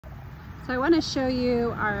So I want to show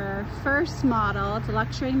you our first model. It's a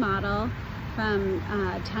luxury model from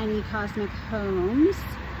Tiny Cosmic Homes.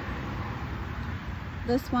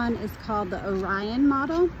 This one is called the Orion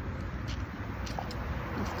model.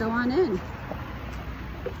 Let's go on in.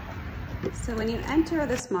 So when you enter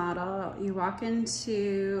this model, you walk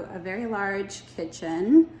into a very large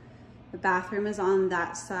kitchen. The bathroom is on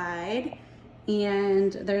that side,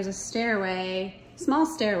 and there's a stairway, small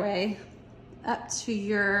stairway, up to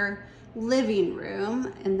your living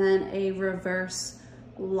room, and then a reverse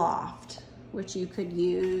loft, which you could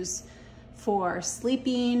use for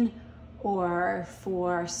sleeping or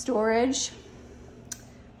for storage.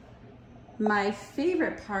 My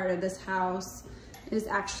favorite part of this house is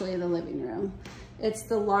actually the living room. It's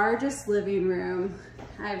the largest living room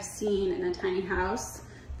I've seen in a tiny house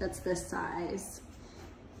that's this size.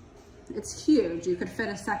 It's huge. You could fit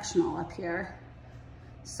a sectional up here.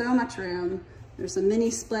 So much room. There's a mini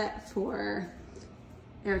split for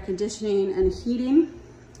air conditioning and heating.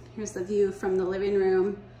 Here's the view from the living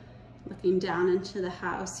room, looking down into the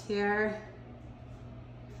house here.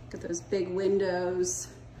 Look at those big windows,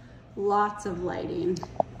 lots of lighting.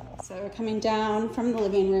 So we're coming down from the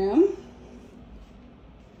living room.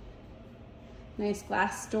 Nice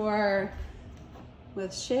glass door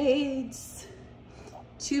with shades,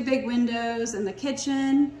 2 big windows in the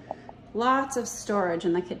kitchen, lots of storage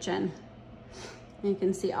in the kitchen. You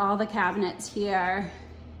can see all the cabinets here.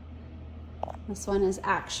 This one is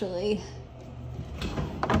actually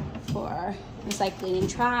for recycling and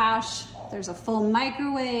trash. There's a full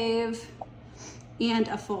microwave and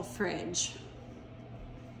a full fridge.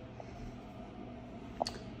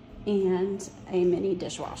 And a mini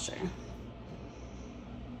dishwasher.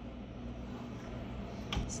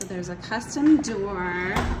 So there's a custom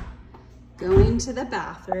door going to the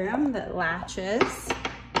bathroom that latches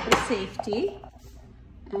for safety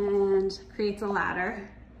and creates a ladder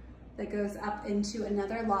that goes up into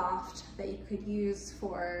another loft that you could use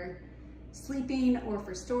for sleeping or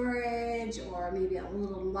for storage, or maybe a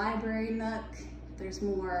little library nook. There's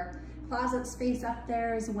more closet space up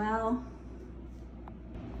there as well.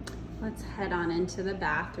 Let's head on into the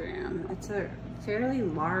bathroom. It's a fairly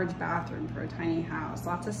large bathroom for a tiny house,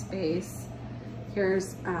 lots of space.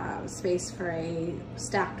 Here's space for a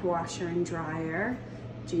stacked washer and dryer,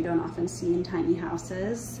 which you don't often see in tiny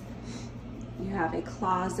houses. You have a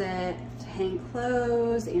closet to hang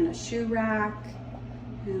clothes and a shoe rack.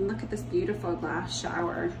 And look at this beautiful glass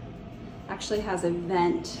shower. Actually has a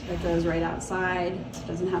vent that goes right outside, so it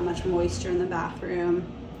doesn't have much moisture in the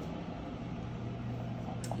bathroom.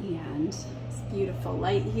 And it's beautiful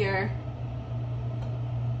light here.